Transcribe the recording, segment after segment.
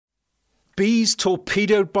Bees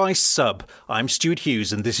torpedoed by sub. I'm Stuart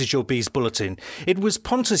Hughes and this is your Bees Bulletin. It was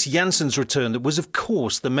Pontus Jansson's return that was of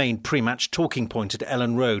course the main pre-match talking point at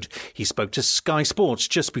Ellen Road. He spoke to Sky Sports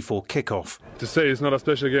just before kick-off. To say it's not a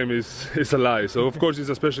special game is a lie. So of course it's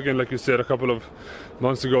a special game, like you said a couple of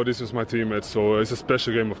months ago. This was my teammate, so it's a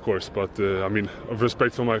special game of course. But of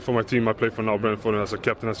respect for my team, I play for now Brentford, and as a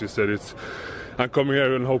captain, as you said, I'm coming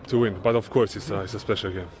here and hope to win. But of course it's a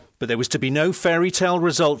special game. But there was to be no fairy tale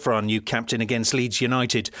result for our new captain against Leeds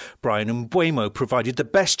United. Bryan Mbeumo provided the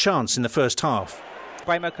best chance in the first half.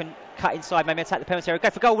 Mbeumo can cut inside, maybe attack the penalty area,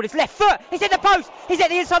 go for goal with his left foot. He's hit the post. He's hit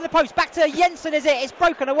the inside of the post. Back to Jensen, is it? It's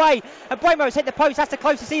broken away. And Mbeumo's hit the post. That's the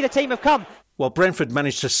closest either team have come. While Brentford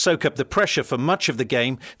managed to soak up the pressure for much of the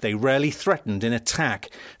game, they rarely threatened in attack.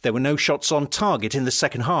 There were no shots on target in the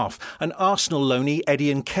second half, and Arsenal loanee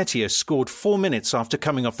Eddie Nketiah scored 4 minutes after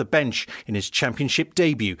coming off the bench in his Championship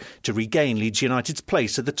debut to regain Leeds United's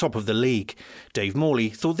place at the top of the league. Dave Morley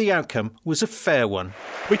thought the outcome was a fair one.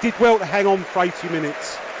 We did well to hang on for 80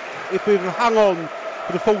 minutes. If we'd hung on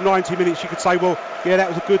for the full 90 minutes, you could say, well, yeah, that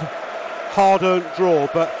was a good, hard-earned draw,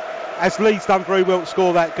 but as Leeds done very well to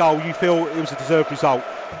score that goal, you feel it was a deserved result.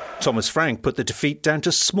 Thomas Frank put the defeat down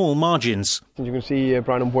to small margins. You can see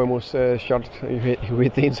Bryan Mbeumo's shot. He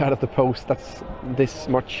hit the inside of the post. That's this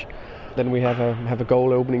much. Then we have a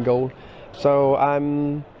goal, opening goal. So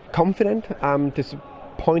I'm confident. I'm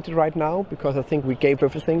disappointed right now because I think we gave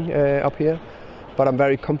everything up here. But I'm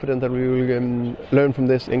very confident that we will learn from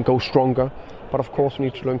this and go stronger. But of course we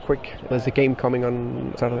need to learn quick. There's a game coming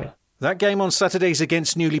on Saturday. That game on Saturday's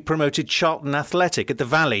against newly promoted Charlton Athletic at the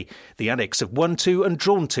Valley. The Addicts have won 2 and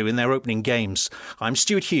drawn 2 in their opening games. I'm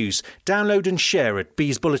Stuart Hughes. Download and share at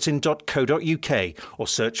beesbulletin.co.uk or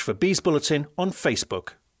search for Bees Bulletin on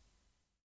Facebook.